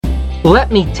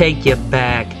Let me take you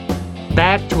back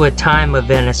to a time of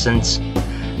innocence,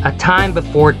 a time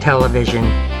before television,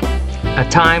 a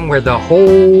time where the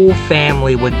whole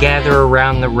family would gather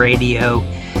around the radio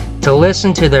to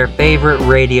listen to their favorite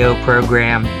radio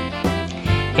program.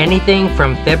 Anything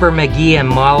from Fibber McGee and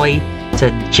Molly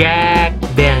to Jack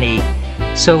Benny.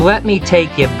 So let me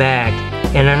take you back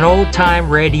in an old-time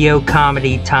radio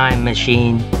comedy time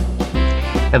machine.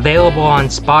 Available on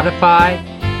Spotify,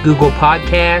 Google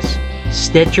Podcasts,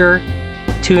 Stitcher,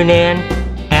 TuneIn,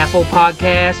 Apple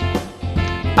Podcasts,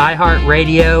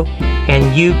 iHeartRadio,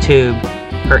 and YouTube,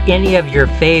 or any of your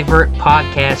favorite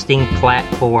podcasting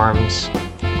platforms.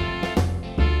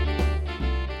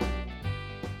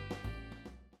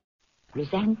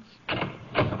 Presents.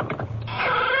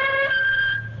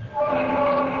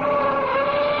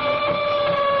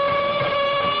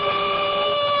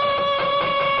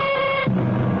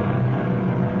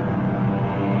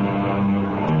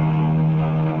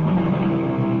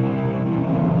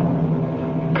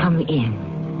 Come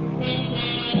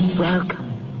in.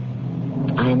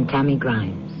 Welcome. I am Tammy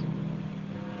Grimes.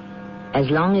 As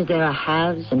long as there are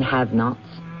haves and have-nots,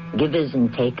 givers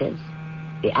and takers,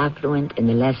 the affluent and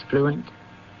the less fluent,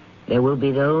 there will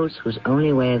be those whose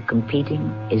only way of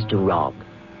competing is to rob.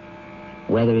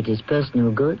 Whether it is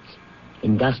personal goods,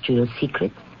 industrial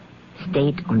secrets,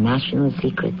 state or national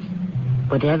secrets,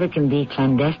 whatever can be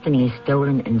clandestinely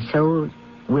stolen and sold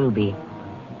will be.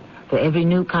 For every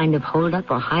new kind of holdup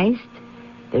or heist,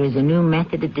 there is a new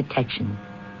method of detection.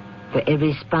 For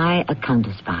every spy, a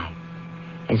counter-spy,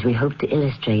 as we hope to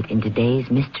illustrate in today's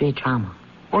mystery drama.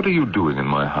 What are you doing in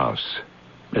my house?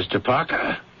 Mr.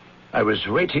 Parker, I was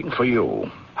waiting for you.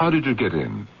 How did you get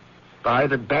in? By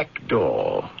the back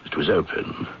door. It was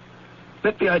open.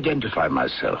 Let me identify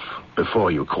myself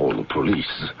before you call the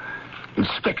police.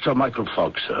 Inspector Michael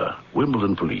Falk, sir,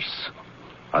 Wimbledon Police.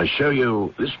 I show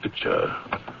you this picture.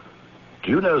 Do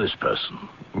you know this person?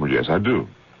 Well, yes, I do.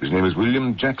 His name is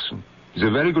William Jackson. He's a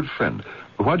very good friend.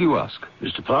 But why do you ask?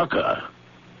 Mr. Parker,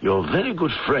 your very good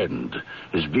friend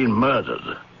has been murdered.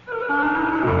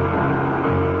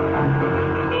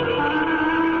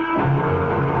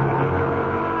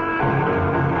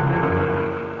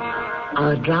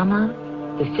 Our drama,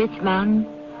 The Fifth Man,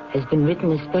 has been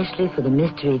written especially for the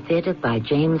Mystery Theater by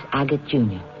James Agate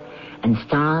Jr. and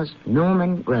stars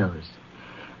Norman Rose.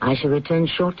 I shall return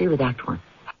shortly with Act One.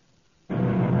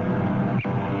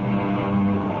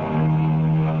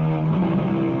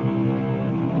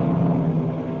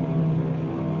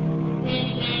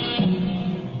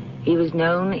 He was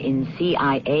known in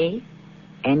CIA,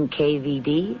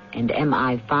 NKVD, and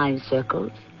MI5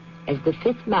 circles as the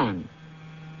Fifth Man.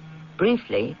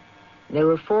 Briefly, there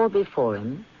were 4 before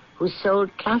him who sold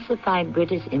classified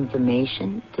British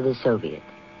information to the Soviets.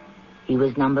 He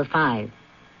was number 5.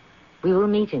 We will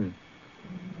meet him.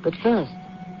 But first,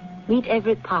 meet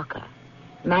Everett Parker,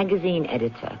 magazine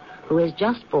editor, who has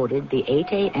just boarded the 8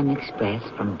 a.m. express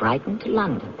from Brighton to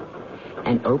London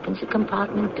and opens a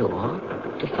compartment door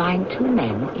to find 2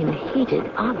 men in a heated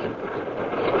argument.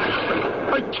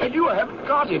 I tell you, I haven't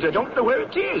got it. I don't know where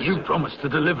it is. You promised to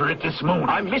deliver it this morning.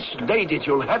 I mislaid it.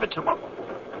 You'll have it tomorrow.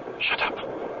 Shut up.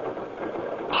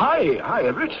 Hi,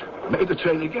 Everett. Made the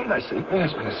train again, I see.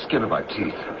 Yes, by the skin of my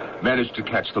teeth. Managed to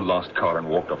catch the lost car and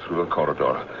walked up through a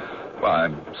corridor. Well,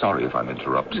 I'm sorry if I'm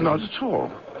interrupting. Not at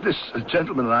all. This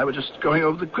gentleman and I were just going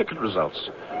over the cricket results.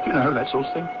 You know, that sort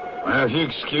of thing. Well, if you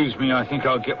excuse me, I think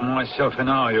I'll get myself an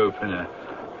eye-opener.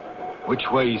 Which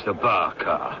way's the bar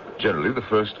car? Generally the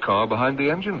first car behind the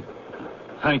engine.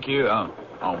 Thank you.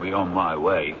 I'll be on my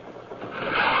way.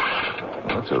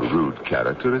 That's a rude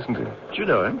character, isn't he? Do you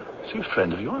know him? Is he a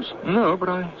friend of yours? No, but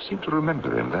I seem to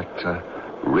remember him. That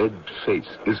red face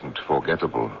isn't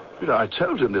forgettable. You know, I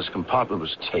told him this compartment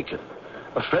was taken.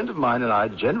 A friend of mine and I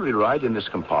generally ride in this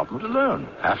compartment alone.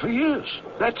 Half a year's.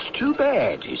 That's too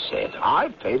bad, he said.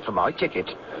 I've paid for my ticket,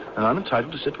 and I'm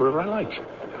entitled to sit wherever I like.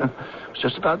 It was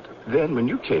just about then when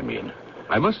you came in.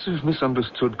 I must have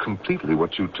misunderstood completely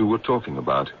what you two were talking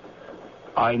about.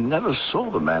 I never saw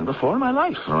the man before in my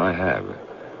life. Oh, I have.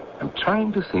 I'm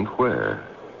trying to think where.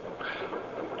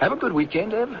 Have a good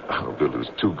weekend, Ev. Oh, Bill, it was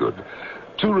too good.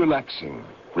 Too relaxing.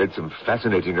 Read some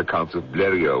fascinating accounts of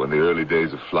Blériot in the early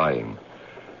days of flying.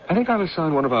 I think I'll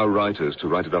assign one of our writers to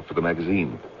write it up for the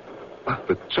magazine.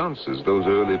 The chances those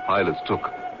early pilots took.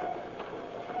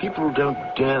 People don't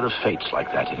dare the fates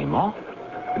like that anymore.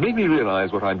 It made me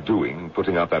realize what I'm doing,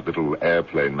 putting out that little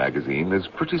airplane magazine, is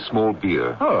pretty small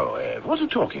beer. Oh, Ed, what are you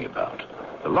talking about?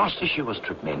 The last issue was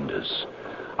tremendous.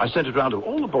 I sent it round to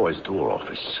all the boys at the War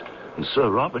Office, and Sir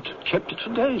Robert kept it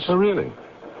for days. Oh, really?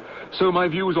 So my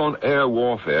views on air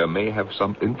warfare may have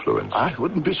some influence. I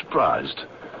wouldn't be surprised.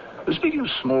 Speaking of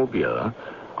small beer,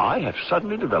 I have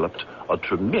suddenly developed a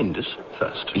tremendous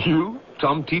thirst. You,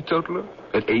 Tom Teetotaler,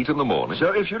 at 8 in the morning?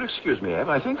 So if you'll excuse me, Ev,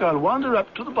 I think I'll wander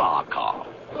up to the bar car.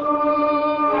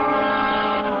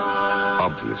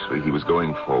 Obviously, he was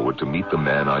going forward to meet the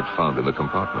man I'd found in the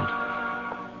compartment.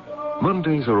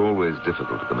 Mondays are always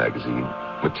difficult at the magazine.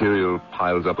 Material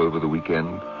piles up over the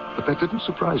weekend, but that didn't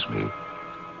surprise me.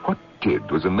 What did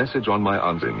was a message on my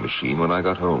answering machine when I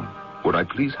got home. Would I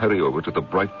please hurry over to the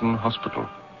Brighton Hospital?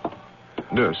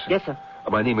 Nurse. Yes, sir.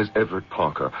 My name is Everett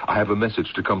Parker. I have a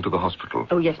message to come to the hospital.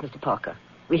 Oh, yes, Mr. Parker.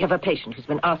 We have a patient who's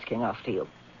been asking after you.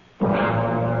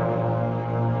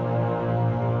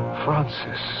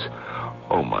 Francis.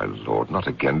 Oh, my Lord, not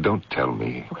again. Don't tell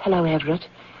me. Oh, hello, Everett.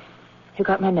 You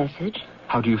got my message?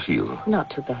 How do you feel? Not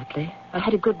too badly. I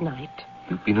had a good night.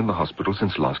 You've been in the hospital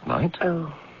since last night?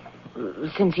 Oh,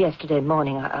 since yesterday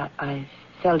morning. I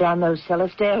fell down those cellar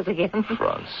stairs again.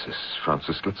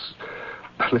 Francis,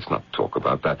 let's not talk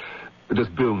about that. Does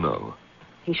Bill know?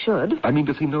 He should. I mean,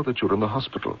 does he know that you're in the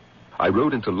hospital? I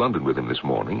rode into London with him this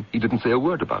morning. He didn't say a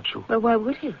word about you. Well, why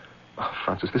would he? Oh,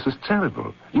 Francis, this is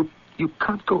terrible. You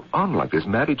can't go on like this,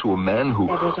 married to a man who...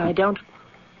 Everett, I don't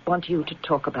want you to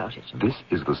talk about it. This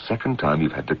is the second time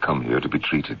you've had to come here to be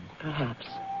treated. Perhaps.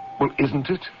 Well, isn't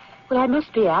it? Well, I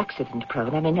must be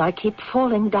accident-prone. I mean, I keep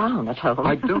falling down at home.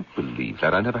 I don't believe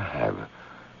that. I never have.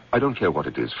 I don't care what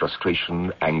it is,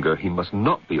 frustration, anger. He must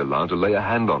not be allowed to lay a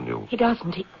hand on you. He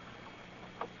doesn't.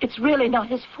 It's really not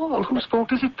his fault. Well, whose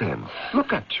fault is it then?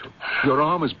 Look at you. Your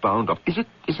arm is bound up. Is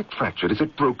it fractured? Is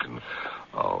it broken?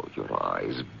 Oh, your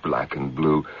eyes, black and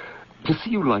blue. To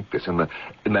see you like this in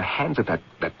the hands of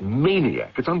that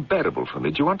maniac, it's unbearable for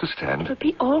me. Do you understand? It'll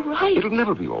be all right. It'll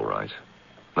never be all right.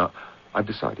 Now, I've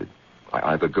decided.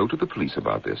 I either go to the police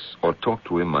about this or talk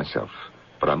to him myself.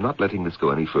 But I'm not letting this go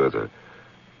any further.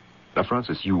 Now,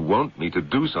 Francis, you want me to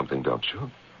do something, don't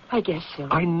you? I guess so.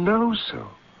 I know so.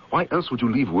 Why else would you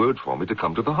leave word for me to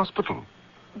come to the hospital?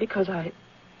 Because I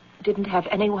didn't have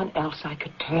anyone else I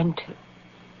could turn to.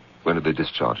 When are they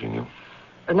discharging you?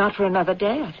 Not for another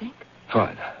day, I think.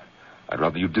 Fine. I'd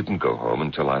rather you didn't go home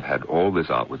until I've had all this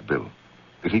out with Bill.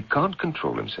 If he can't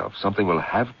control himself, something will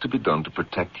have to be done to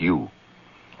protect you.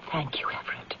 Thank you,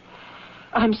 Everett.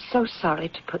 I'm so sorry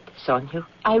to put this on you.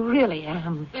 I really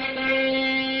am.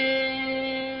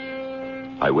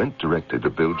 I went directly to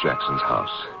Bill Jackson's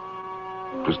house.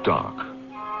 It was dark.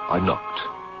 I knocked.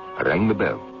 I rang the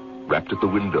bell, rapped at the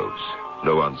windows.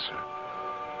 No answer.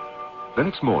 The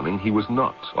next morning, he was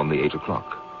not on the 8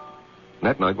 o'clock.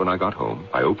 That night when I got home,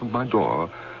 I opened my door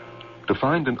to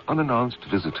find an unannounced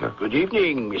visitor. Good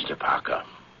evening, Mr. Parker.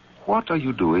 What are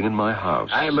you doing in my house?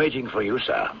 I am waiting for you,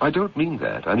 sir. I don't mean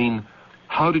that. I mean,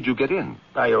 how did you get in?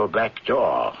 By your back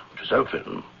door. It was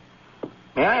open.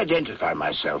 May I identify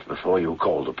myself before you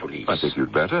call the police? I think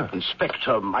you'd better.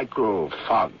 Inspector Michael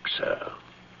Fogg, sir.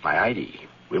 My ID,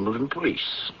 Wimbledon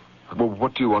Police. Well,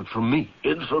 what do you want from me?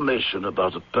 Information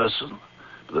about a person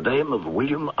by the name of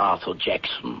William Arthur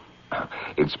Jackson.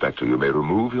 Inspector, you may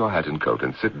remove your hat and coat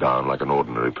and sit down like an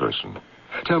ordinary person.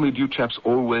 Tell me, do you chaps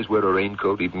always wear a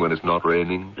raincoat even when it's not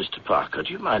raining? Mr. Parker,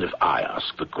 do you mind if I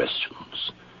ask the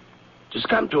questions? It has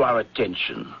come to our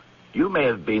attention. You may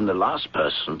have been the last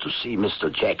person to see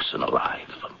Mr. Jackson alive.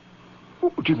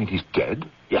 Oh, do you mean he's dead?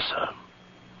 Yes, sir.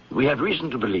 We have reason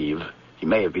to believe he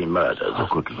may have been murdered. Oh,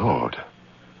 good Lord.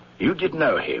 You did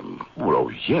know him? Well,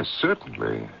 oh, yes,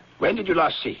 certainly. When did you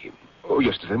last see him? Oh,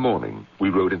 yesterday morning. We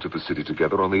rode into the city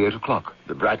together on the 8 o'clock.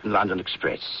 The Brighton-London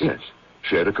Express? Yes.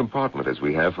 Shared a compartment as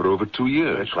we have for over 2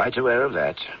 years. We're quite aware of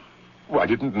that. Well, I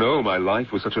didn't know my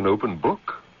life was such an open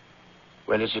book.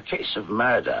 When it's a case of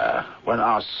murder, one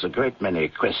asks a great many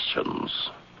questions.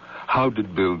 How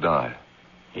did Bill die?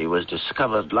 He was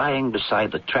discovered lying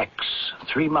beside the tracks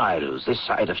 3 miles this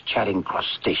side of Charing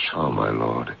Cross Station. Oh, my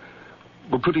Lord.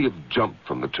 Well, could he have jumped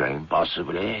from the train?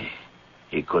 Possibly.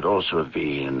 He could also have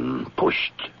been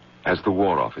pushed. Has the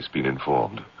War Office been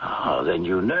informed? Ah, then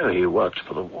you know he worked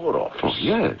for the War Office. Oh,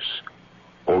 yes.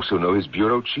 Also know his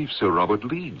bureau chief, Sir Robert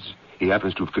Leeds. He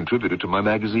happens to have contributed to my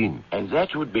magazine. And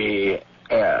that would be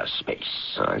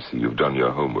Airspace. I see you've done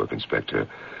your homework, Inspector.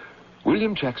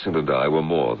 William Jackson and I were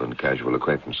more than casual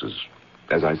acquaintances.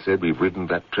 As I said, we've ridden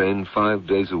that train 5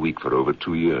 days a week for over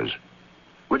 2 years.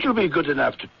 Would you be good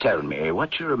enough to tell me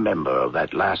what you remember of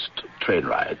that last train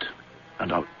ride?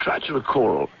 And I'll try to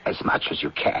recall as much as you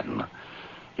can.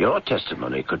 Your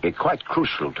testimony could be quite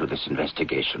crucial to this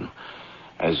investigation,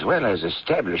 as well as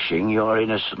establishing your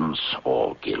innocence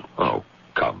or guilt. Oh,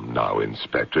 Come now,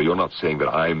 Inspector. You're not saying that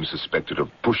I'm suspected of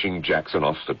pushing Jackson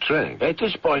off the train. At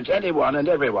this point, anyone and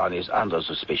everyone is under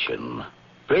suspicion.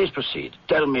 Please proceed.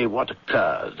 Tell me what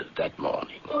occurred that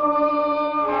morning.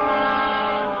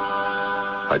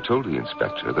 I told the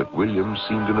inspector that William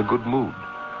seemed in a good mood.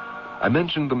 I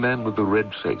mentioned the man with the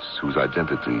red face, whose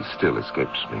identity still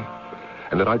escapes me,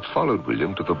 and that I'd followed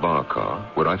William to the bar car,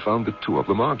 where I found the two of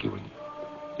them arguing.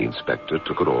 The inspector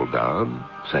took it all down,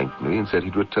 thanked me, and said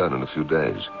he'd return in a few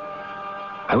days.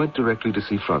 I went directly to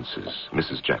see Frances,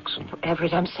 Mrs. Jackson.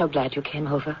 Everett, I'm so glad you came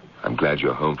over. I'm glad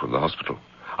you're home from the hospital.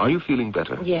 Are you feeling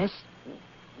better? Yes.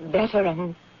 Better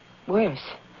and worse.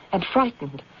 And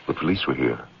frightened. The police were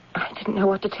here. I didn't know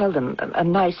what to tell them. A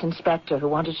nice inspector who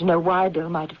wanted to know why Bill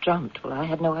might have jumped. Well, I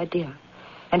had no idea.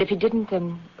 And if he didn't,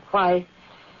 then why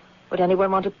would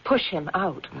anyone want to push him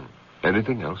out?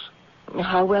 Anything else?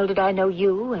 How well did I know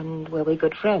you, and were we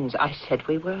good friends? I said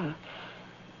we were.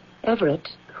 Everett,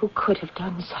 who could have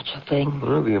done such a thing?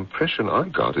 Well, the impression I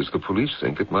got is the police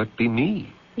think it might be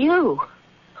me. You?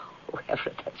 Oh,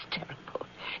 Everett, that's terrible.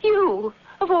 You,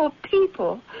 of all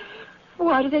people.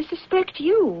 Why do they suspect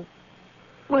you?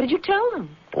 What did you tell them?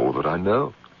 All that I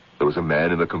know. There was a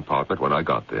man in the compartment when I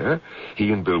got there.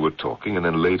 He and Bill were talking, and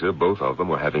then later both of them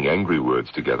were having angry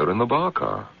words together in the bar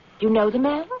car. You know the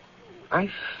man? I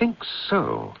think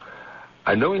so.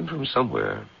 I know him from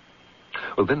somewhere.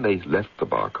 Well, then they left the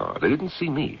bar car. They didn't see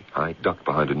me. I ducked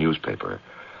behind a newspaper.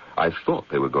 I thought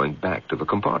they were going back to the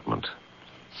compartment.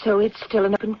 So it's still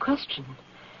an open question.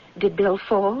 Did Bill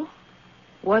fall?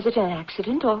 Was it an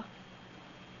accident, or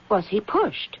was he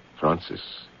pushed? Francis,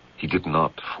 he did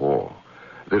not fall.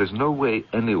 There is no way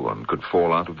anyone could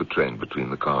fall out of the train between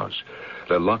the cars.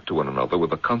 They're locked to one another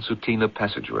with a concertina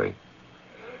passageway.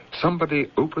 Somebody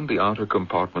opened the outer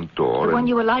compartment door The one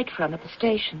you alight from at the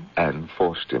station. and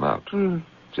forced him out.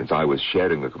 Since I was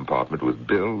sharing the compartment with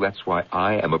Bill, that's why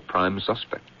I am a prime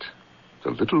suspect. It's a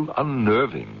little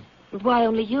unnerving. Why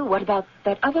only you? What about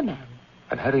that other man?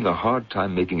 I'm having a hard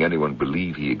time making anyone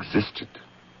believe he existed.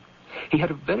 He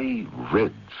had a very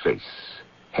red face,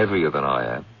 heavier than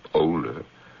I am, older.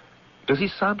 Does he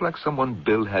sound like someone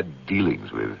Bill had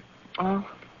dealings with? Oh,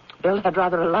 Bill had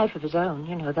rather a life of his own,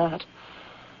 you know that.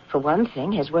 For one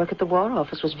thing, his work at the War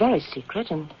Office was very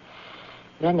secret, and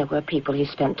then there were people he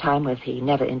spent time with he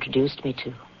never introduced me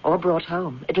to, or brought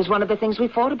home. It was one of the things we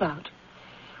fought about.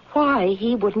 Why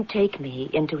he wouldn't take me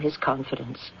into his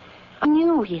confidence. I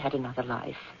knew he had another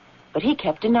life, but he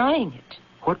kept denying it.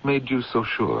 What made you so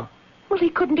sure? Well, he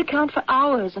couldn't account for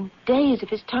hours and days of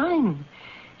his time.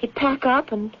 He'd pack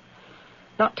up and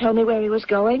not tell me where he was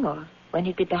going or when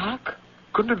he'd be back.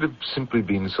 Couldn't it have simply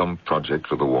been some project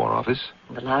for the War Office?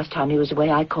 The last time he was away,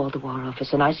 I called the War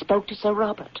Office, and I spoke to Sir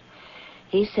Robert.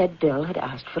 He said Bill had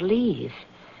asked for leave,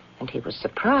 and he was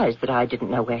surprised that I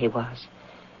didn't know where he was.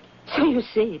 So you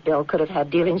see, Bill could have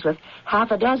had dealings with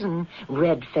half a dozen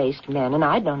red-faced men, and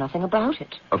I'd know nothing about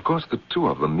it. Of course, the two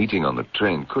of them meeting on the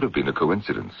train could have been a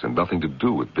coincidence and nothing to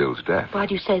do with Bill's death. Why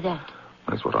do you say that?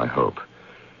 That's what I hope.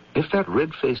 If that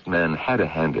red-faced man had a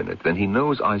hand in it, then he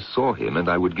knows I saw him and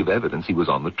I would give evidence he was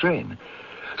on the train.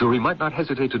 So he might not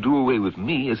hesitate to do away with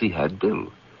me as he had Bill.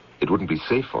 It wouldn't be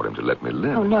safe for him to let me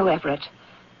live. Oh, no, Everett.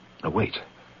 Now, wait.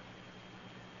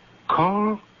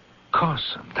 Carl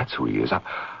Carson, that's who he is.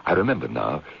 I remember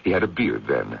now. He had a beard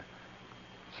then.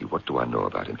 See, what do I know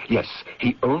about him? Yes,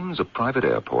 he owns a private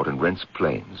airport and rents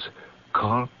planes.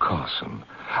 Carl Carson.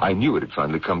 I knew it had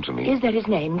finally come to me. Is that his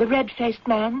name, the red-faced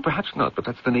man? Perhaps not, but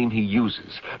that's the name he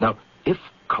uses. Now, if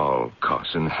Carl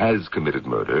Carson has committed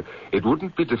murder, it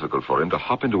wouldn't be difficult for him to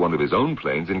hop into one of his own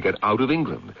planes and get out of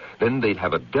England. Then they'd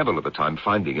have a devil of a time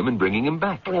finding him and bringing him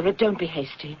back. Oh, Everett, don't be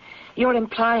hasty. You're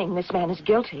implying this man is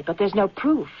guilty, but there's no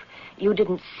proof. You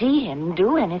didn't see him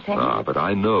do anything. Ah, but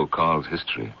I know Carl's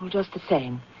history. Well, just the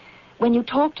same. When you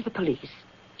talk to the police,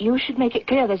 you should make it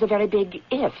clear there's a very big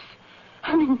if.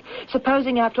 I mean,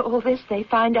 supposing after all this they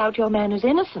find out your man is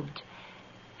innocent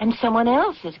and someone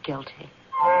else is guilty.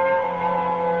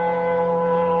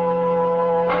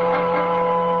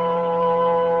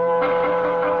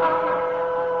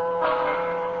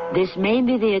 This may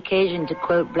be the occasion to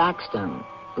quote Blackstone,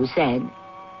 who said,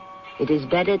 "It is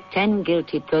better 10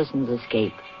 guilty persons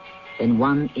escape than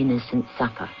one innocent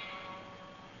suffer."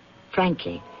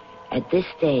 Frankly, at this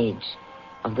stage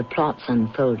of the plot's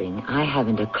unfolding, I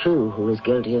haven't a clue who is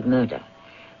guilty of murder.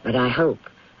 But I hope,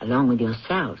 along with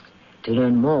yourselves, to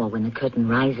learn more when the curtain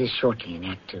rises shortly in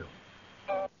Act 2.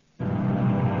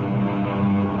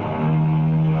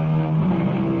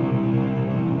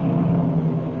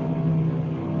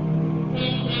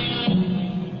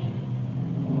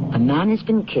 A man has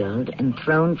been killed and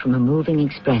thrown from a moving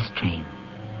express train.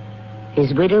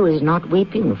 His widow is not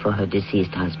weeping for her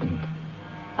deceased husband.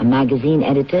 A magazine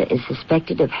editor is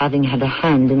suspected of having had a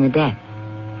hand in the death.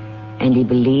 And he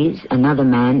believes another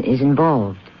man is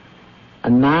involved. A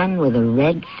man with a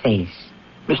red face.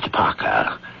 Mr.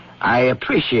 Parker, I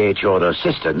appreciate your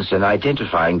assistance in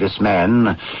identifying this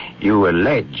man you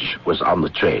allege was on the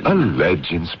train.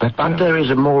 Allege, Inspector? But there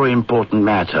is a more important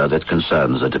matter that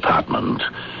concerns the department.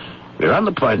 We're on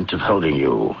the point of holding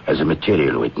you as a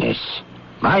material witness.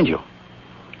 Mind you,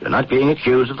 you're not being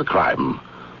accused of the crime,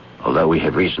 although we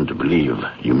have reason to believe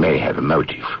you may have a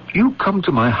motive. You come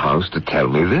to my house to tell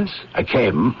me this? I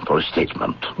came for a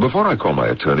statement. Before I call my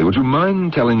attorney, would you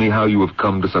mind telling me how you have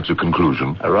come to such a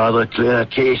conclusion? A rather clear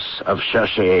case of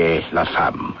chercher la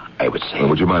femme, I would say.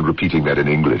 Would you mind repeating that in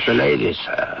English? The lady,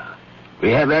 sir. We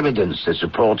have evidence that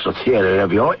supports the theory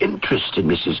of your interest in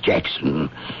Mrs. Jackson,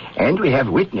 and we have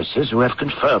witnesses who have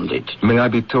confirmed it. May I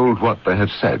be told what they have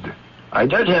said? I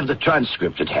don't have the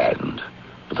transcript at hand,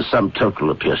 but the sum total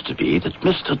appears to be that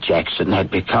Mr. Jackson had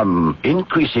become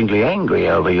increasingly angry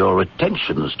over your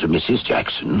attentions to Mrs.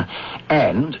 Jackson,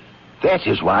 and that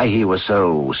is why he was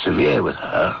so severe with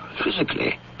her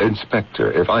physically.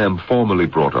 Inspector, if I am formally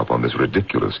brought up on this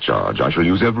ridiculous charge, I shall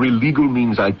use every legal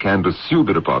means I can to sue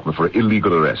the department for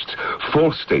illegal arrest,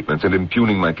 false statements, and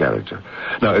impugning my character.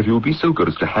 Now, if you will be so good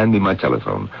as to hand me my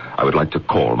telephone, I would like to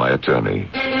call my attorney.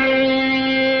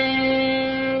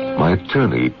 My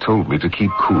attorney told me to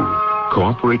keep cool,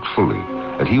 cooperate fully,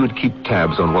 and he would keep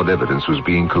tabs on what evidence was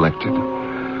being collected.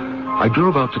 I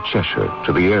drove out to Cheshire,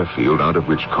 to the airfield out of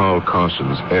which Carl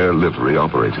Carson's air livery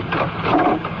operated.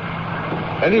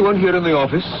 Anyone here in the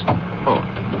office? Oh,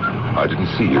 I didn't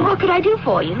see you. What could I do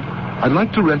for you? I'd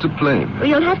like to rent a plane. Well,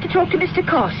 you'll have to talk to Mr.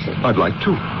 Carson. I'd like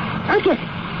to. I'll get it.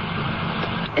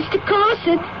 Mr.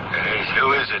 Carson. Yes,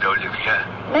 who is it, Olivia?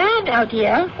 Man out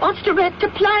here wants to rent a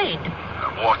plane.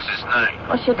 What's his name?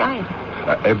 What's your name?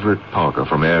 Everett Parker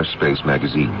from Airspace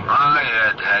Magazine. I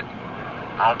heard that.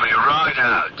 I'll be right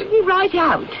out. Be right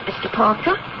out, Mr.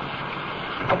 Parker.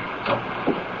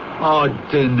 I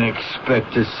didn't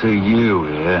expect to see you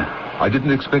here. I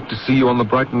didn't expect to see you on the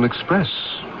Brighton Express.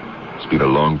 It's been a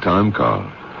long time, Carl.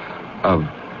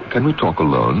 Can we talk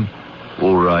alone?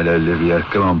 All right, Olivia.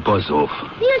 Go on, buzz off.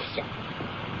 Yes, sir.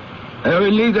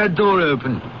 Harry, leave that door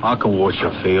open. I can watch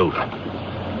your field.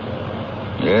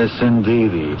 Yes,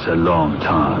 indeed, it's a long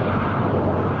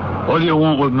time. What do you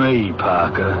want with me,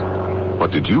 Parker?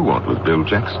 What did you want with Bill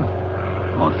Jackson?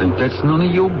 I think that's none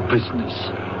of your business.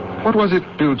 What was it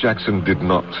Bill Jackson did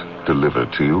not deliver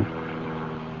to you?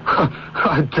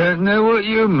 I don't know what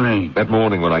you mean. That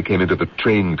morning when I came into the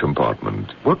train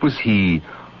compartment, what was he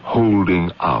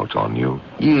holding out on you?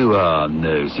 You are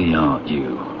nosy, aren't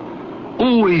you?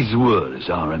 Always was,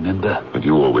 I remember. But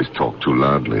you always talk too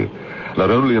loudly. Not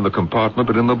only in the compartment,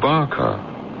 but in the bar car.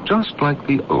 Just like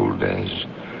the old days.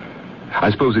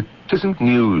 I suppose it isn't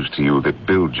news to you that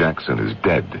Bill Jackson is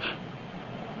dead.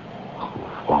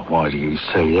 Why do you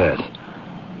say that?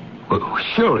 Well,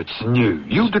 sure, it's new.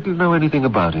 You didn't know anything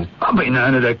about it? I've been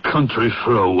out of the country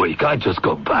for a week. I just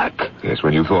got back. Yes,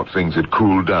 when you thought things had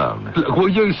cooled down. Look, will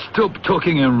you stop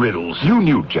talking in riddles? You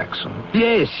knew Jackson.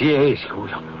 Yes.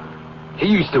 He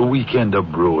used to weekend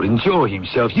abroad, enjoy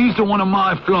himself. Used to one of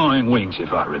my flying wings,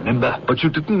 if I remember. But you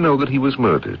didn't know that he was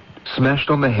murdered. Smashed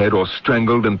on the head or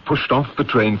strangled and pushed off the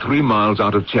train 3 miles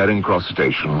out of Charing Cross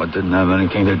Station. I didn't have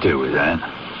anything to do with that.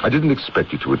 I didn't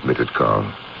expect you to admit it, Carl.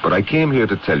 But I came here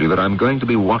to tell you that I'm going to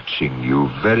be watching you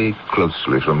very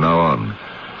closely from now on.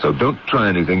 So don't try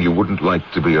anything you wouldn't like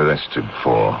to be arrested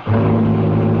for.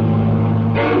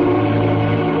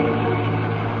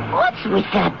 What's with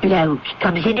that bloke?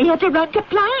 Comes in here to rent a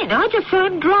plane. I just saw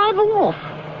him drive off.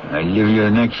 Olivia,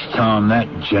 next time that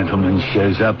gentleman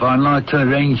shows up, I'd like to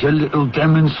arrange a little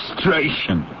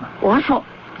demonstration. Well, I thought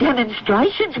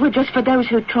demonstrations were just for those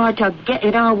who tried to get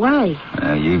in our way.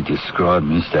 You've described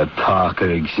Mr. Parker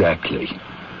exactly.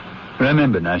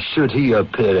 Remember now, should he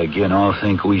appear again, I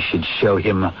think we should show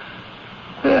him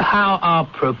how our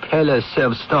propeller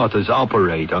self-starters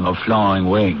operate on the flying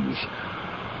wings.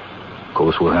 Of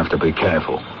course, we'll have to be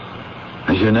careful.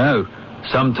 As you know,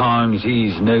 sometimes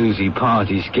these nosy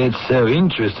parties get so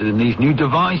interested in these new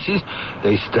devices,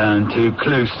 they stand too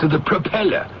close to the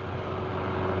propeller.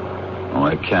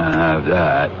 We can't have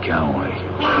that, can we?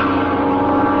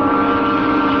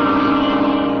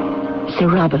 Sir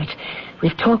Robert,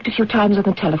 we've talked a few times on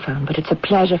the telephone, but it's a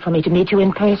pleasure for me to meet you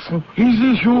in person. Is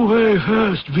this your very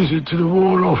first visit to the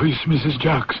War Office, Mrs.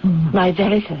 Jackson? My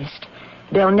very first.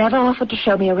 Bill never offered to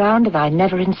show me around, and I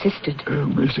never insisted. Oh,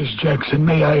 Mrs. Jackson,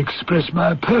 may I express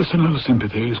my personal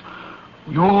sympathies?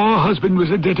 Your husband was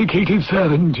a dedicated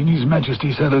servant in His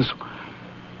Majesty's service.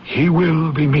 he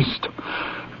will be missed.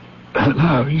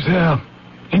 Now, is there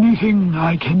anything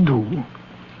I can do?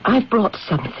 I've brought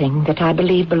something that I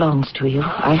believe belongs to you.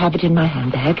 I have it in my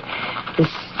handbag.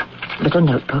 This little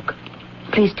notebook.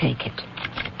 Please take it.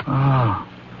 Ah.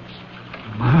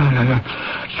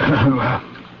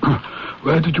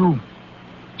 Where did you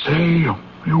say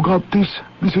you got this,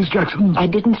 Mrs. Jackson? I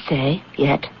didn't say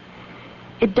yet.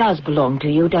 It does belong to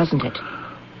you, doesn't it?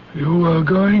 You are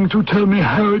going to tell me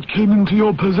how it came into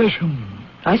your possession.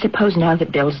 I suppose now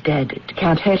that Bill's dead, it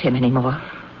can't hurt him anymore.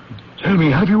 Tell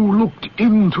me, have you looked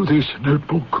into this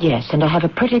notebook? Yes, and I have a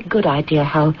pretty good idea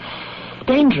how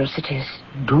dangerous it is.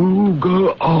 Do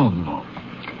go on.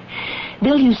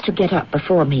 Bill used to get up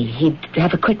before me. He'd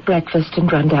have a quick breakfast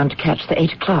and run down to catch the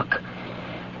 8 o'clock.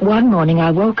 One morning I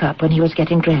woke up when he was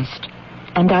getting dressed,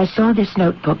 and I saw this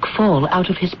notebook fall out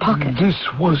of his pocket. This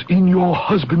was in your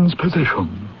husband's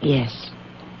possession? Yes.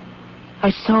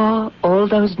 I saw all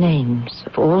those names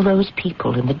of all those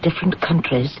people in the different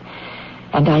countries,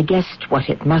 and I guessed what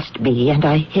it must be, and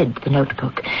I hid the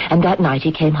notebook. And that night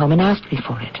he came home and asked me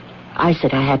for it. I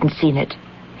said I hadn't seen it.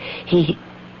 He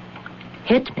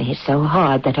hit me so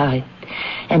hard that I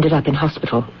ended up in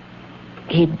hospital.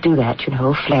 He'd do that,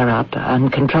 flare up,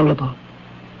 uncontrollable.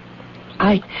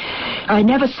 I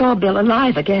never saw Bill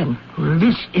alive again. Well,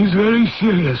 this is very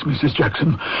serious, Mrs.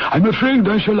 Jackson. I'm afraid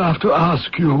I shall have to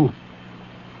ask you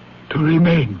to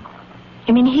remain.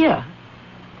 You mean here?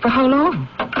 For how long?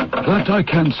 That I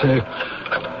can't say.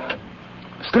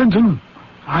 Stanton,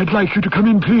 I'd like you to come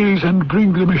in, please, and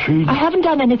bring the machine. I haven't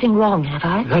done anything wrong, have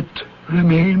I? That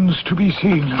remains to be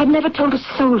seen. I've never told a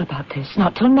soul about this,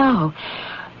 not till now.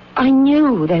 I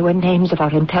knew they were names of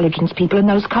our intelligence people in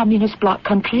those communist bloc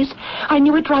countries. I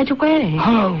knew it right away.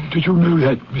 How did you know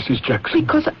that, Mrs. Jackson?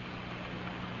 Because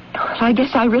I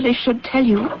guess I really should tell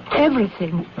you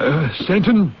everything.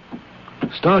 Stanton,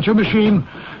 start your machine,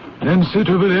 then sit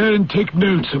over there and take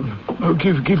notes.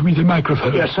 Give me the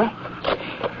microphone. Yes, sir.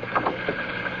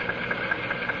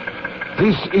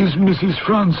 This is Mrs.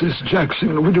 Frances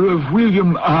Jackson, widow of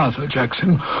William Arthur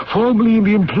Jackson, formerly in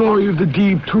the employ of the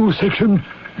D2 Section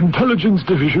Intelligence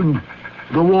Division,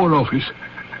 the War Office.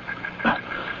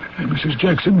 And Mrs.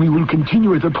 Jackson, we will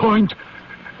continue at the point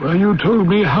where you told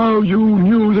me how you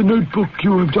knew the notebook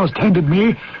you have just handed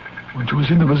me, which was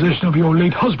in the possession of your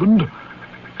late husband,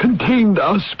 contained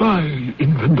a spy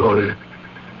inventory.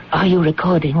 Are you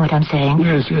recording what I'm saying?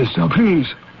 Yes. Now, please,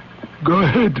 go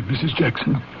ahead, Mrs.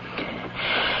 Jackson.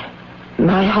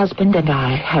 My husband and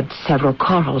I had several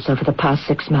quarrels over the past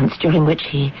 6 months, during which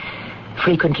he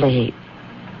frequently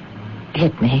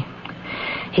hit me.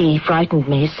 He frightened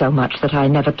me so much that I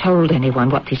never told anyone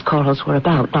what these quarrels were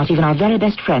about, not even our very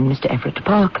best friend, Mr. Everett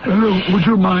Parker. Would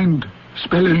you mind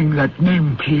spelling that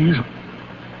name, please?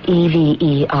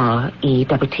 Everett Parker.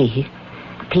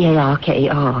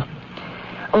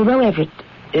 Although Everett,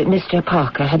 Mr.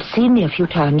 Parker, had seen me a few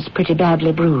times pretty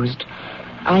badly bruised,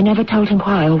 I never told him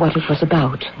why or what it was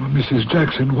about. Well, Mrs.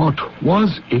 Jackson, what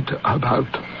was it about?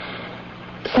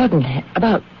 Suddenly,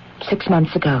 about 6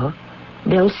 months ago,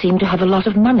 Bill seemed to have a lot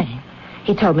of money.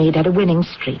 He told me he'd had a winning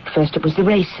streak. First it was the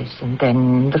races, and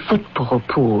then the football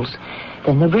pools,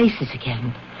 then the races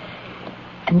again.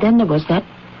 And then there was that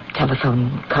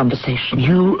telephone conversation.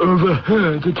 You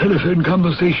overheard the telephone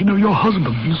conversation of your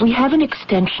husband? We have an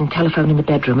extension telephone in the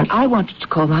bedroom, and I wanted to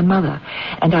call my mother.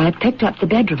 And I picked up the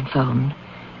bedroom phone,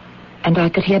 and I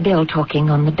could hear Bill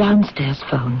talking on the downstairs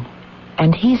phone.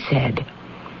 And he said,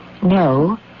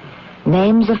 "No,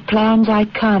 names of plans I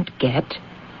can't get,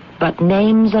 but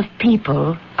names of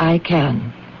people I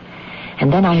can."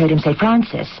 And then I heard him say,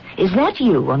 "Francis, is that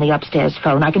you on the upstairs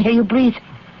phone? I can hear you breathing."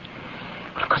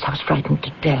 Of course, I was frightened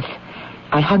to death.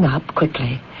 I hung up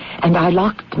quickly, and I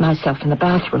locked myself in the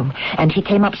bathroom, and he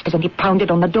came upstairs and he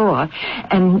pounded on the door,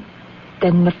 and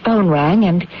then the phone rang,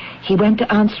 and he went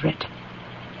to answer it.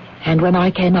 And when I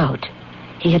came out,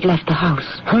 he had left the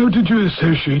house. How did you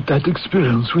associate that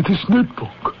experience with this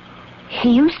notebook? He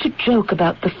used to joke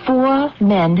about the 4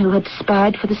 men who had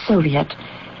spied for the Soviet,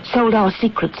 sold our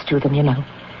secrets to them,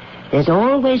 There's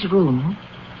always room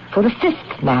for the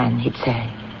 5th man, he'd say.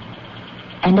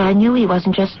 And I knew he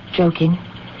wasn't just joking.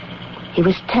 He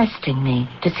was testing me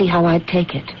to see how I'd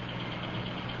take it.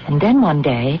 And then one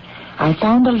day, I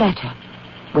found a letter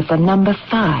with the number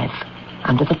 5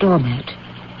 under the doormat.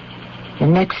 The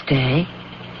next day,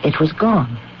 it was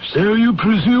gone. So you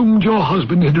presumed your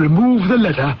husband had removed the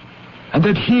letter, and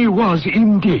that he was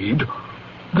indeed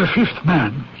the 5th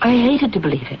man? I hated to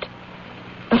believe it,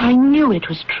 but I knew it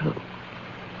was true.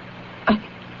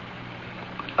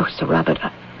 Oh, Sir Robert,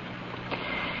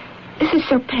 this is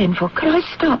so painful. Could I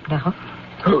stop now?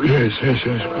 Oh, yes.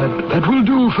 That will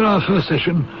do for our first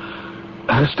session.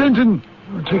 Stanton,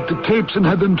 take the tapes and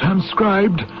have them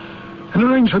transcribed, and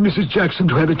arrange for Mrs. Jackson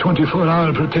to have a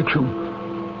 24-hour protection.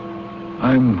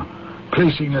 I'm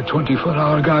placing a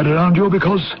 24-hour guard around you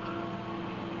because,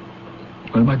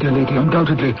 well, my dear lady,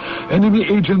 undoubtedly, enemy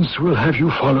agents will have you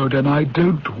followed, and I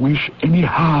don't wish any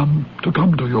harm to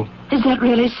come to you. Is that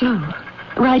really so?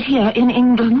 Right here in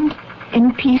England,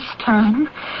 in peacetime,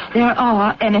 there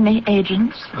are enemy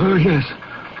agents? Oh, yes.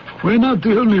 We're not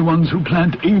the only ones who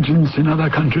plant agents in other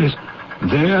countries.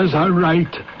 Theirs are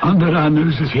right under our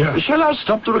noses here. Shall I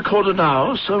stop the recorder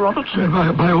now, Sir Robert?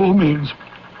 By all means.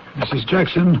 Mrs.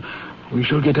 Jackson, we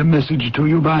shall get a message to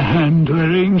you by hand to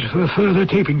arrange for a further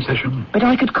taping session. But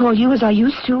I could call you as I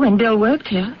used to when Bill worked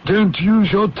here. Don't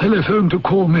use your telephone to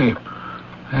call me.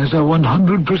 There's a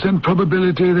 100%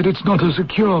 probability that it's not a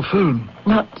secure phone.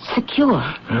 Not secure?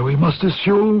 We must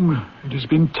assume it has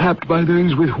been tapped by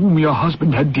those with whom your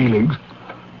husband had dealings.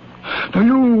 Now,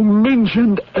 you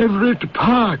mentioned Everett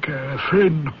Parker, a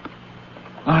friend.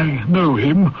 I know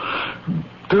him.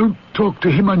 Don't talk to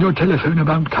him on your telephone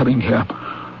about coming here.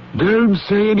 Don't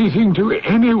say anything to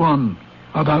anyone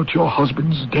about your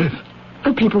husband's death.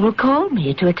 But people will call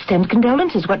me to extend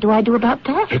condolences. What do I do about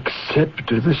that? Accept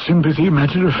the sympathy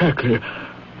matter-of-factly.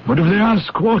 But if they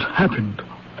ask what happened,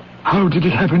 how did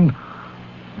it happen,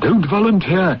 don't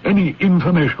volunteer any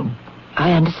information.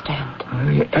 I understand.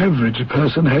 The average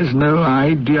person has no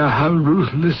idea how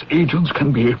ruthless agents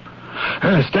can be.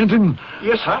 Stanton.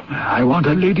 Yes, sir? I want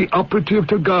a lady operative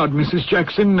to guard Mrs.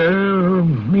 Jackson.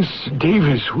 Miss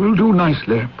Davis will do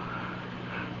nicely.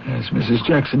 Yes, Mrs.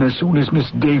 Jackson, as soon as Miss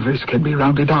Davis can be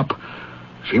rounded up,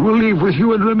 she will leave with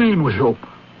you and remain with you,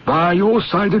 by your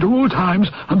side at all times,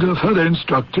 until further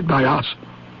instructed by us.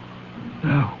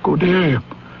 Now, good day.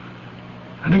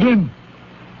 And again,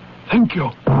 thank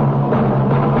you.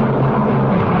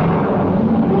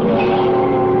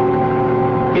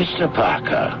 Mr.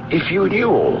 Parker, if you knew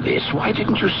all this, why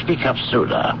didn't you speak up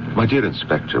sooner? My dear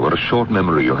Inspector, what a short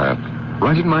memory you have.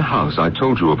 Right in my house, I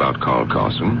told you about Carl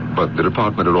Carson, but the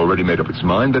department had already made up its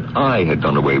mind that I had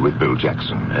done away with Bill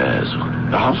Jackson. Yes.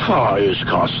 How far is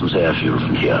Carson's airfield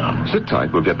from here? Sit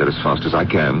tight. We'll get there as fast as I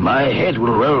can. My head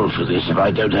will roll for this if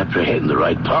I don't apprehend the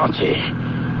right party.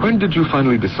 When did you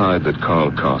finally decide that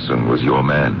Carl Carson was your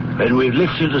man? When we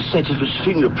lifted a set of his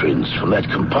fingerprints from that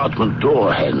compartment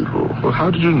door handle. Well, how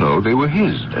did you know they were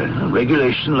his?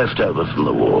 Regulation left over from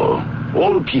the war.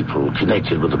 All the people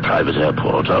connected with the private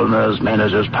airport, owners,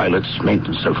 managers, pilots,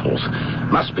 maintenance, so forth,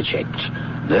 must be checked.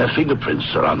 Their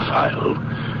fingerprints are on file.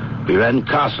 We ran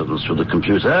Carson's through the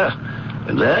computer,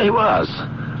 and there he was,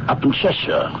 up in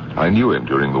Cheshire. I knew him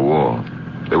during the war.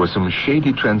 There were some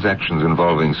shady transactions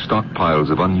involving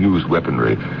stockpiles of unused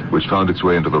weaponry, which found its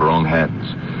way into the wrong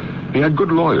hands. He had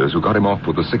good lawyers who got him off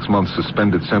with a 6-month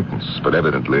suspended sentence, but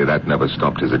evidently that never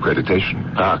stopped his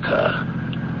accreditation. Parker,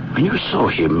 when you saw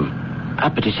him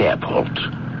up at his airport,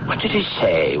 what did he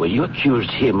say when you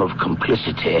accused him of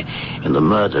complicity in the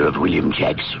murder of William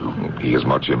Jackson? He as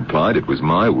much implied it was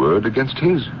my word against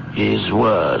his. His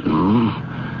word,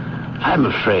 I'm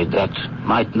afraid that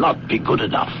might not be good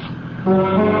enough.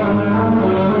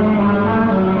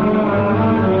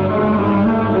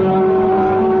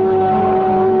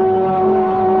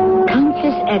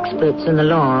 Countless experts in the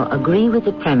law agree with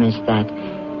the premise that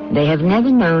they have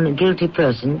never known a guilty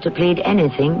person to plead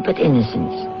anything but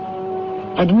innocence.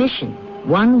 Admission,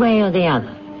 one way or the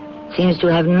other, seems to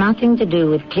have nothing to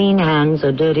do with clean hands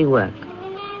or dirty work.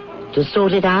 To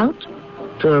sort it out,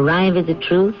 to arrive at the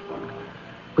truth,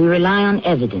 we rely on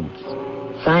evidence,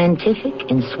 scientific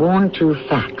and sworn-to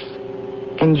facts,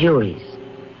 and juries.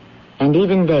 And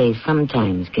even they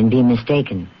sometimes can be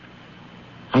mistaken.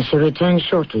 I shall return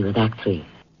shortly with Act 3.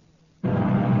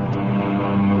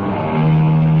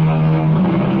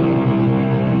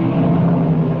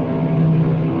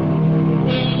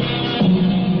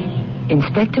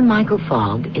 Inspector Michael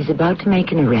Fogg is about to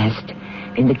make an arrest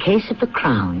in the case of the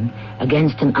Crown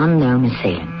against an unknown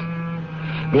assailant.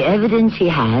 The evidence he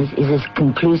has is as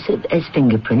conclusive as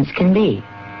fingerprints can be.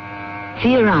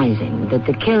 Theorizing that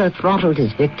the killer throttled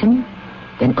his victim,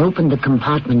 then opened the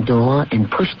compartment door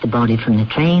and pushed the body from the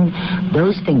train,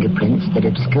 those fingerprints that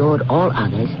obscured all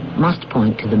others must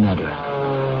point to the murderer.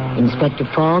 Inspector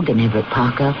Fogg and Everett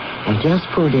Parker have just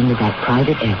pulled into that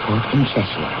private airport in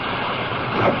Cheshire.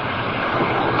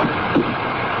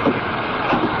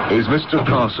 Is Mr.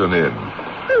 Carson in?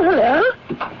 Oh, hello.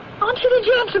 Aren't you the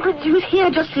gentleman who was here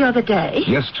just the other day?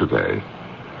 Yesterday.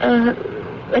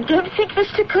 I don't think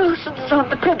Mr. Carson's on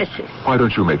the premises. Why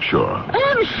don't you make sure?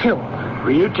 I'm sure.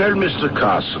 Will you tell Mr.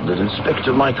 Carson that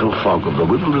Inspector Michael Fogg of the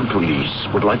Wimbledon Police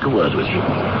would like a word with him?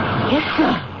 Yes,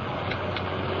 sir.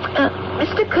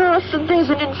 Mr. Carson, there's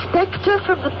an inspector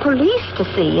from the police to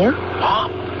see you. What?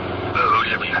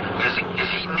 Olivia, is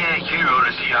he near you or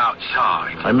is he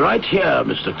outside? I'm right here,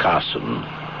 Mr. Carson.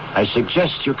 I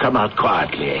suggest you come out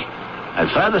quietly. I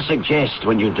further suggest,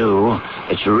 when you do,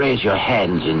 that you raise your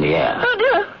hands in the air. Oh,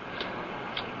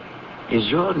 no. Is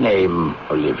your name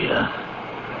Olivia?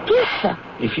 Yes, sir.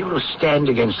 If you will stand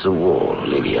against the wall,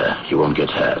 Olivia, you won't get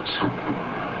hurt.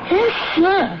 Yes,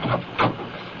 sir.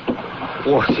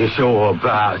 What's this all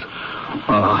about?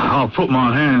 I'll put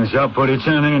my hands up, but it's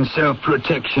only in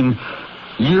self-protection.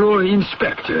 You're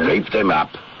Inspector. Keep them up.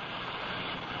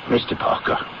 Mr.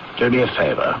 Parker, do me a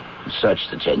favor. Search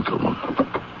the gentleman.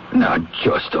 Now,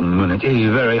 just a minute.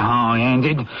 He's very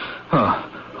high-handed.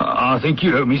 I think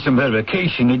you owe me some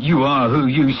verification that you are who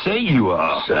you say you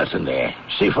are. Certainly.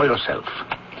 See for yourself.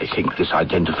 I think this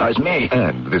identifies me.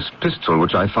 And this pistol,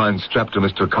 which I find strapped to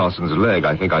Mr. Carson's leg,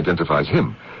 I think identifies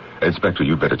him. Inspector,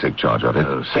 you'd better take charge of it.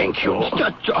 Thank you.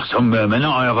 Just a moment.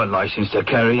 I have a license to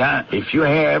carry that. If you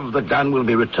have, the gun will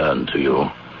be returned to you.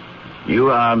 You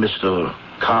are Mr.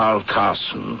 Carl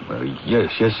Carson.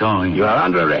 Yes, I am. You are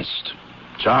under arrest.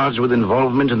 Charged with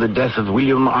involvement in the death of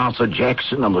William Arthur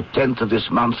Jackson on the 10th of this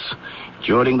month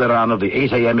during the run of the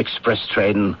 8 a.m. express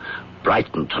train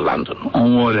Brighton to London.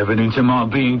 On what evidence am I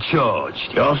being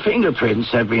charged? Your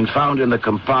fingerprints have been found in the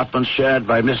compartment shared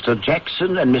by Mr.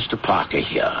 Jackson and Mr. Parker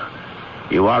here.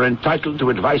 You are entitled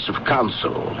to advice of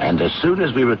counsel, and as soon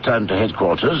as we return to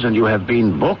headquarters and you have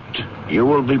been booked, you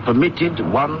will be permitted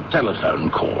one telephone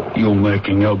call. You're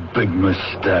making a big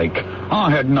mistake.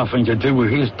 I had nothing to do with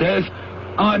his death.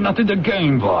 I had nothing to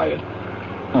gain by it.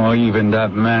 Or even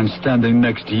that man standing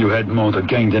next to you had more to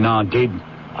gain than I did.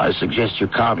 I suggest you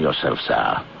calm yourself,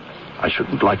 sir. I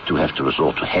shouldn't like to have to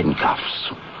resort to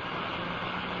handcuffs.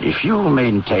 If you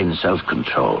maintain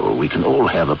self-control, we can all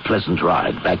have a pleasant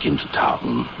ride back into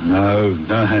town. No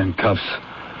handcuffs.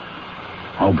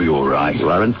 I'll be all right. You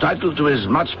are entitled to as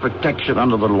much protection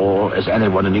under the law as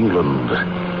anyone in England.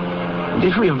 And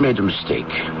if we have made a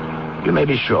mistake, you may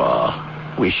be sure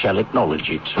we shall acknowledge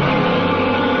it.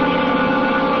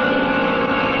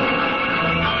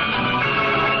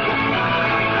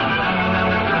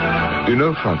 You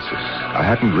know, Francis, I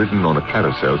hadn't ridden on a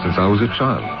carousel since I was a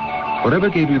child. Whatever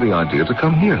gave you the idea to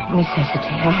come here?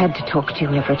 Necessity. I had to talk to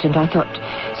you, Everett, and I thought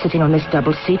sitting on this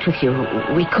double seat with you,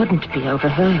 we couldn't be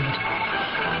overheard.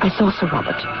 I saw Sir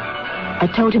Robert. I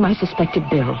told him I suspected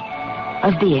Bill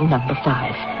of being number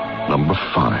 5. Number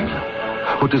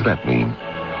 5? What does that mean?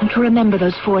 And to remember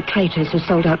those 4 traitors who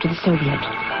sold out to the Soviet.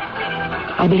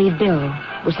 I believe Bill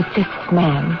was the 5th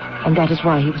man, and that is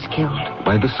why he was killed.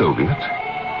 By the Soviet?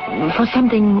 For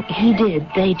something he did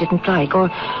they didn't like, or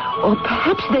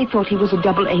perhaps they thought he was a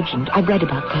double agent. I've read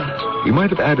about that. You might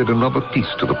have added another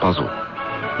piece to the puzzle.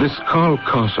 This Carl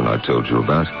Carson I told you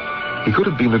about, he could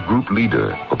have been a group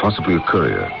leader, or possibly a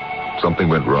courier. Something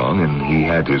went wrong, and he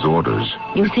had his orders.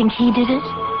 You think he did it?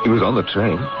 He was on the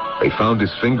train. They found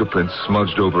his fingerprints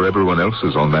smudged over everyone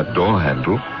else's on that door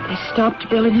handle. They stopped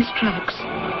Bill in his tracks.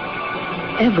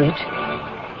 Everett,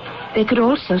 they could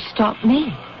also stop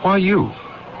me. Why you?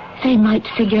 They might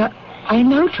figure I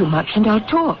know too much and I'll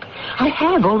talk. I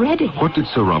have already. What did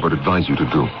Sir Robert advise you to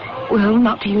do? Well,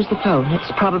 not to use the phone.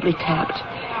 It's probably tapped.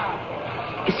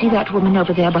 You see that woman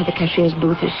over there by the cashier's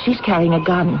booth? She's carrying a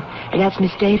gun. And that's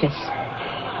Miss Davis.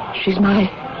 She's my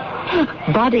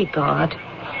bodyguard.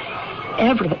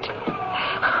 Everett,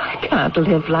 I can't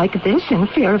live like this in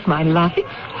fear of my life.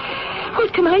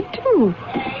 What can I do?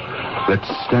 Let's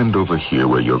stand over here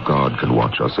where your guard can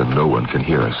watch us and no one can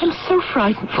hear us. I'm so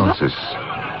frightened. Francis,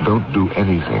 don't do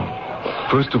anything.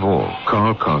 First of all,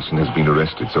 Carl Carson has been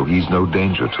arrested, so he's no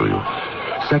danger to you.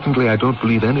 Secondly, I don't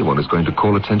believe anyone is going to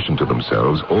call attention to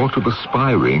themselves or to the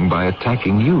spy ring by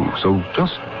attacking you. So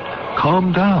just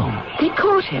calm down. They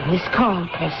caught him, this Carl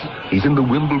person. He's in the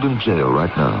Wimbledon jail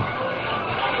right now.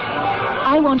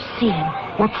 I want to see him.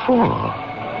 What for?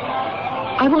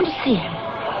 I want to see him.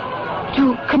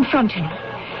 To confront him.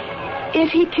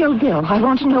 If he killed Bill, I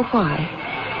want to know why.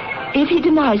 If he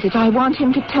denies it, I want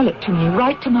him to tell it to me,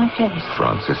 right to my face.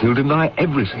 Francis, he'll deny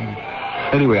everything.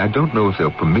 Anyway, I don't know if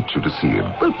they'll permit you to see him.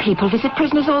 Well, people visit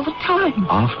prisoners all the time.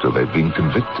 After they've been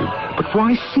convicted. But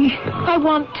why see him? I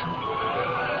want to.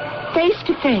 Face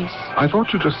to face. I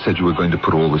thought you just said you were going to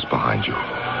put all this behind you.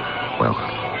 Well,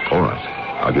 all right.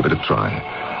 I'll give it a try.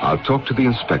 I'll talk to the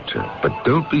inspector, but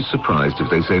don't be surprised if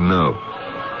they say no.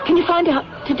 Can you find out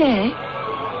today?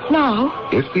 Now?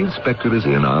 If the inspector is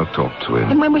in, I'll talk to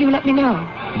him. And when will you let me know?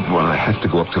 Well, I have to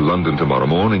go up to London tomorrow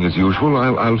morning as usual.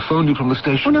 I'll phone you from the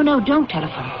station. Oh, no, don't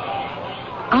telephone.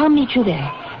 I'll meet you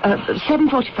there.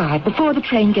 7:45, before the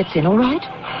train gets in, all right?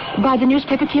 By the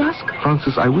newspaper kiosk?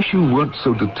 Francis, I wish you weren't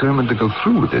so determined to go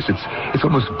through with this. It's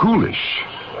almost ghoulish.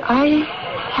 I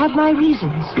have my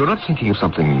reasons. You're not thinking of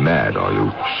something mad, are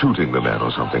you? Shooting the man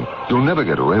or something. You'll never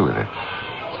get away with it.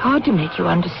 It's hard to make you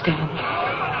understand.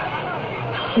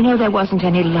 You know, there wasn't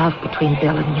any love between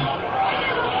Bill and me.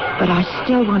 But I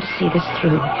still want to see this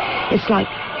through. It's like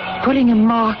putting a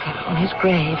marker on his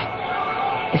grave.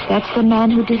 If that's the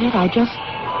man who did it, I just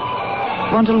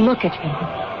want to look at him.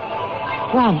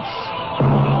 Once.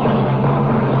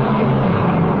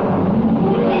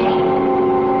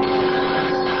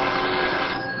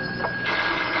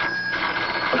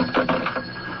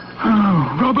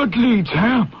 Oh, Robert Leeds,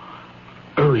 huh?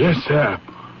 Oh, yes, sir.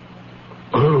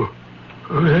 Oh,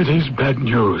 that is bad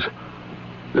news.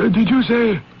 Did you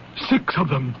say 6 of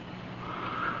them?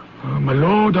 My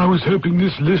lord, I was hoping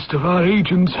this list of our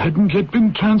agents hadn't yet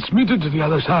been transmitted to the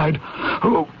other side.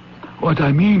 Oh, what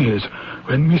I mean is,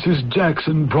 when Mrs.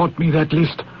 Jackson brought me that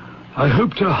list, I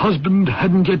hoped her husband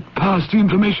hadn't yet passed the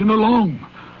information along.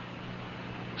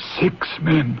 6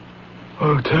 men.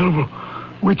 Oh, terrible.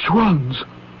 Which ones?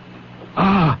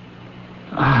 Ah.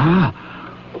 Uh-huh.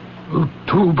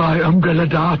 2 by Umbrella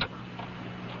Dart.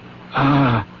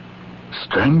 Ah.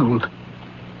 Strangled.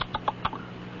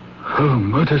 Oh,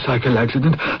 motorcycle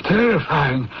accident.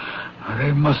 Terrifying.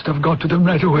 They must have got to them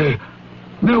right away.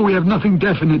 No, we have nothing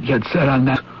definite yet, sir, on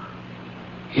that.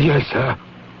 Yes, sir.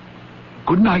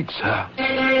 Good night, sir.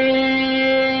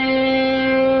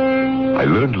 I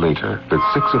learned later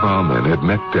that 6 of our men had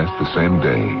met death the same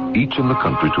day, each in the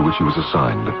country to which he was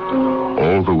assigned.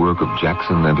 All the work of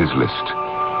Jackson and his list.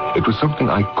 It was something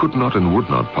I could not and would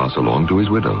not pass along to his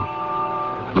widow.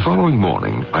 The following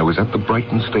morning, I was at the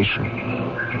Brighton station.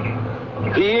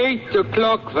 The 8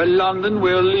 o'clock for London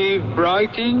will leave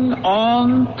Brighton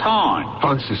on time.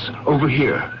 Francis, over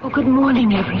here. Oh, good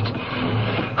morning, Everett.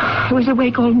 I was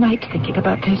awake all night thinking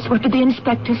about this. What did the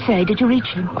inspector say? Did you reach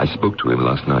him? I spoke to him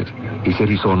last night. He said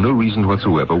he saw no reason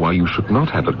whatsoever why you should not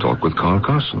have a talk with Carl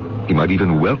Carson. He might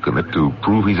even welcome it to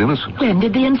prove he's innocent. When?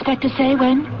 Did the inspector say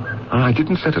when? I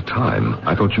didn't set a time.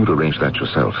 I thought you'd arrange that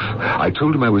yourself. I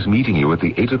told him I was meeting you at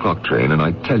the 8 o'clock train, and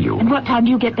I'd tell you. And what time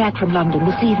do you get back from London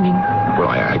this evening? Well,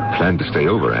 I planned to stay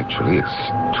over, actually.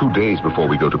 It's 2 days before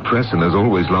we go to press, and there's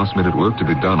always last-minute work to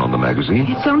be done on the magazine.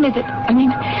 It's only that,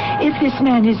 if this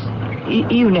man is,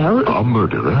 you know... A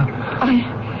murderer?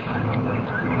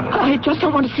 I just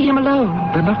don't want to see him alone.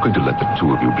 They're not going to let the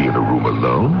 2 of you be in a room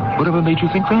alone. Whatever made you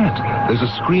think that? There's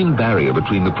a screen barrier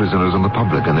between the prisoners and the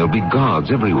public, and there'll be guards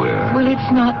everywhere. Well,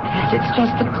 it's not that. It's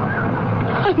just that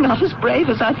I'm not as brave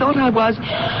as I thought I was.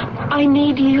 I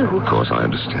need you. Of course, I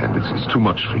understand. It's too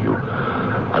much for you.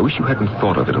 I wish you hadn't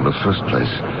thought of it in the first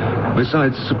place.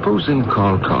 Besides, supposing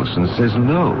Carl Carson says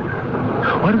no.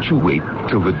 Why don't you wait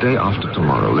till the day after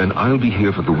tomorrow? Then I'll be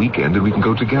here for the weekend and we can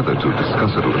go together to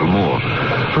discuss it a little more.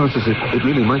 Francis, it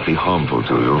really might be harmful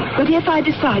to you. But if I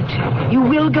decide to, you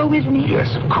will go with me?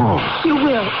 Yes, of course. You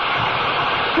will.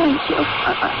 Thank you.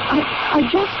 I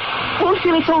just won't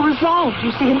feel it's all resolved,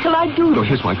 you see, until I do. Oh,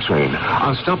 here's my train.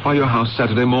 I'll stop by your house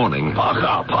Saturday morning.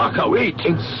 Parker, wait.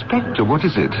 Inspector, what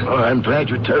is it? Oh, I'm glad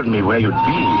you told me where you'd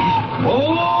be.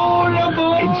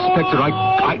 Inspector,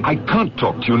 I can't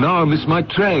talk to you now. I'll miss my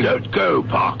train. Don't go,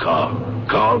 Parker.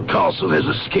 Carl Carson has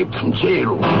escaped from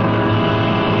jail.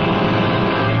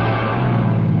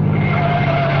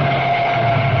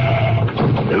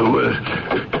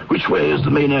 Which way is the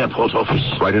main airport office?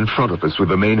 Right in front of us with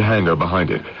the main hangar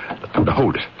behind it.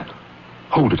 Hold it.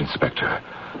 Hold it, Inspector.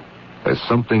 There's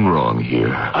something wrong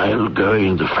here. I'll go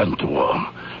in the front door.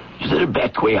 Is there a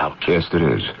back way out? Yes,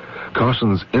 there is.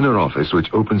 Carson's inner office,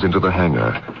 which opens into the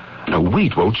hangar. Now,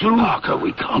 wait, won't you? Parker,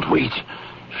 we can't wait.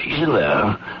 If he's in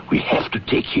there, we have to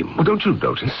take him. Well, don't you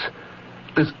notice?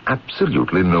 There's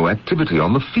absolutely no activity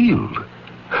on the field.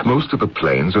 Most of the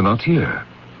planes are not here.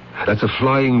 That's a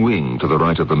flying wing to the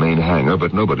right of the main hangar,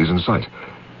 but nobody's in sight.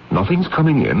 Nothing's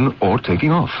coming in or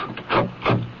taking off.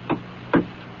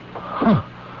 Huh.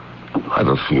 I've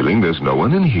a feeling there's no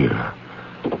one in here.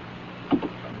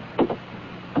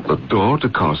 The door to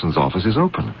Carson's office is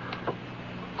open.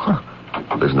 Huh.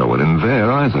 There's no one in there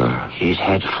either. He's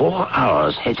had 4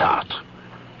 hours head out.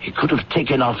 He could have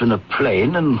taken off in a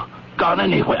plane and gone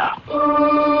anywhere.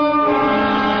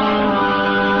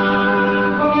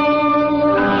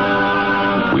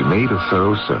 We made a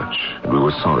thorough search, and we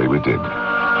were sorry we did.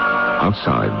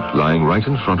 Outside, lying right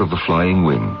in front of the flying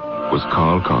wing, was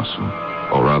Carl Carson,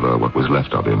 or rather what was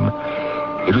left of him.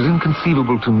 It was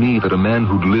inconceivable to me that a man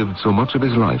who'd lived so much of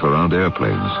his life around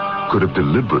airplanes could have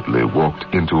deliberately walked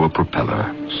into a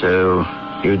propeller. So,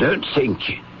 you don't think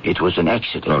it was an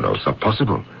accident? No, it's not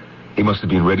possible. He must have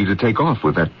been ready to take off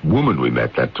with that woman we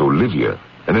met, that Olivia,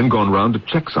 and then gone round to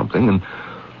check something, and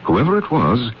whoever it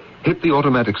was hit the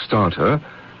automatic starter,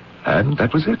 and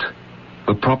that was it.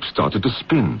 The prop started to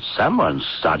spin. Someone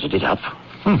started it up.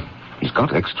 He's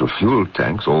got extra fuel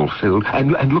tanks all filled,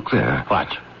 and look there. What?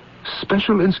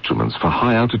 Special instruments for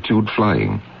high-altitude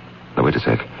flying. Now, wait a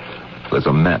sec. There's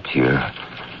a map here.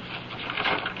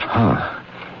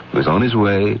 He was on his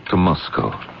way to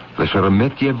Moscow. The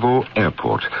Sheremetyevo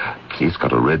Airport. See, it's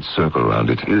got a red circle around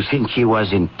it. You think he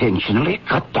was intentionally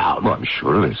cut down? Well, I'm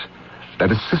sure of it.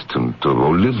 That assistant of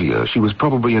Olivia, she was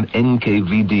probably an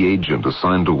NKVD agent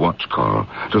assigned to watch Carl,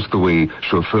 just the way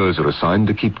chauffeurs are assigned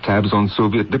to keep tabs on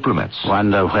Soviet diplomats.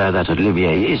 Wonder where that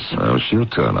Olivia is. Oh, she'll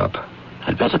turn up.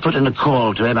 I'd better put in a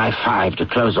call to MI5 to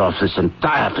close off this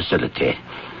entire facility.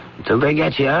 Until they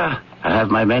get here, I have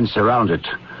my men surrounded.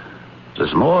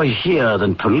 There's more here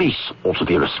than police ought to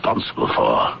be responsible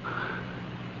for.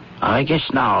 I guess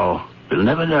now we'll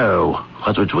never know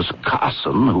whether it was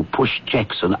Carson who pushed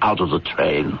Jackson out of the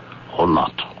train or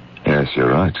not. Yes, you're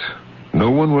right.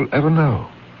 No one will ever know,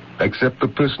 except the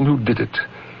person who did it,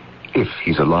 if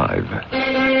he's alive.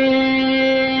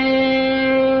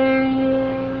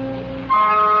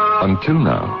 Until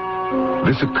now,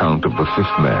 this account of the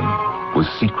fifth man was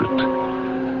secret.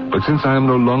 But since I am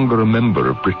no longer a member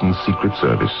of Britain's Secret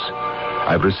Service,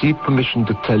 I've received permission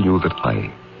to tell you that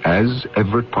I, as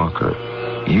Everett Parker,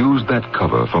 used that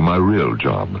cover for my real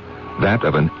job, that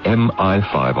of an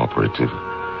MI5 operative.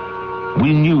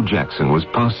 We knew Jackson was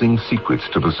passing secrets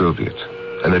to the Soviet,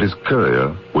 and that his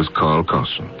courier was Carl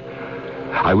Carson.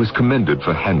 I was commended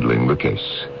for handling the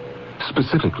case,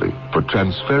 specifically for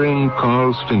transferring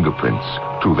Carl's fingerprints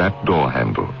to that door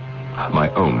handle, my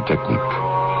own technique.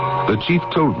 The chief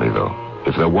told me, though,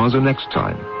 if there was a next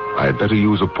time, I had better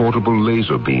use a portable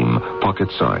laser beam,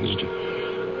 pocket-sized.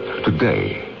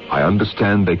 Today, I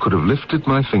understand they could have lifted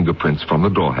my fingerprints from the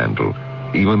door handle,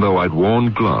 even though I'd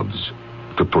worn gloves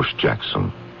to push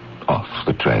Jackson off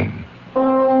the train.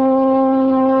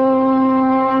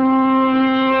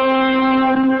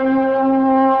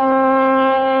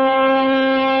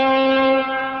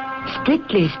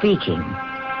 Strictly speaking,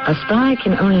 a spy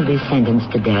can only be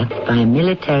sentenced to death by a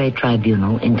military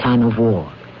tribunal in time of war.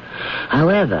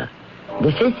 However,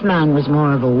 the fifth man was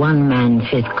more of a one-man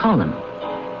fifth column.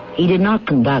 He did not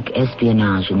conduct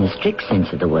espionage in the strict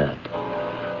sense of the word.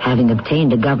 Having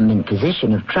obtained a government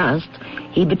position of trust,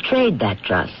 he betrayed that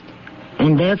trust,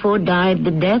 and therefore died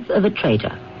the death of a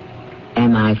traitor.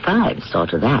 MI5 saw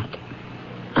to that.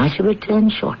 I shall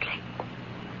return shortly.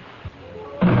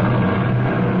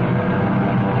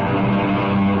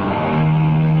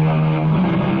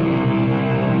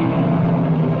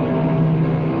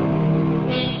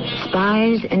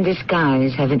 Spies and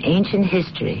disguise have an ancient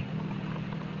history.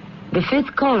 The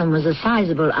fifth column was a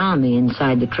sizable army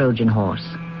inside the Trojan horse.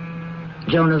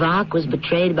 Joan of Arc was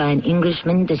betrayed by an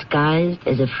Englishman disguised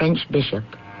as a French bishop,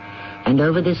 and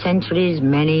over the centuries,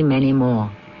 many, many more.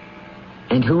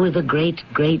 And who were the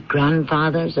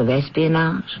great-great-grandfathers of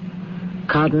espionage?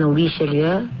 Cardinal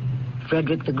Richelieu,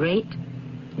 Frederick the Great,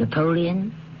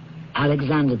 Napoleon,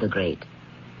 Alexander the Great.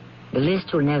 The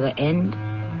list will never end,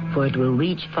 for it will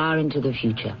reach far into the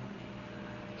future.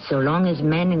 So long as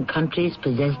men and countries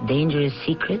possess dangerous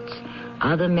secrets,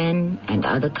 other men and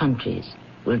other countries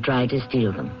will try to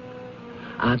steal them.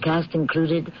 Our cast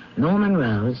included Norman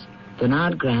Rose,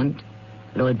 Bernard Grant,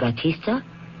 Lloyd Battista,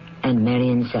 and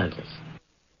Marion Seldes.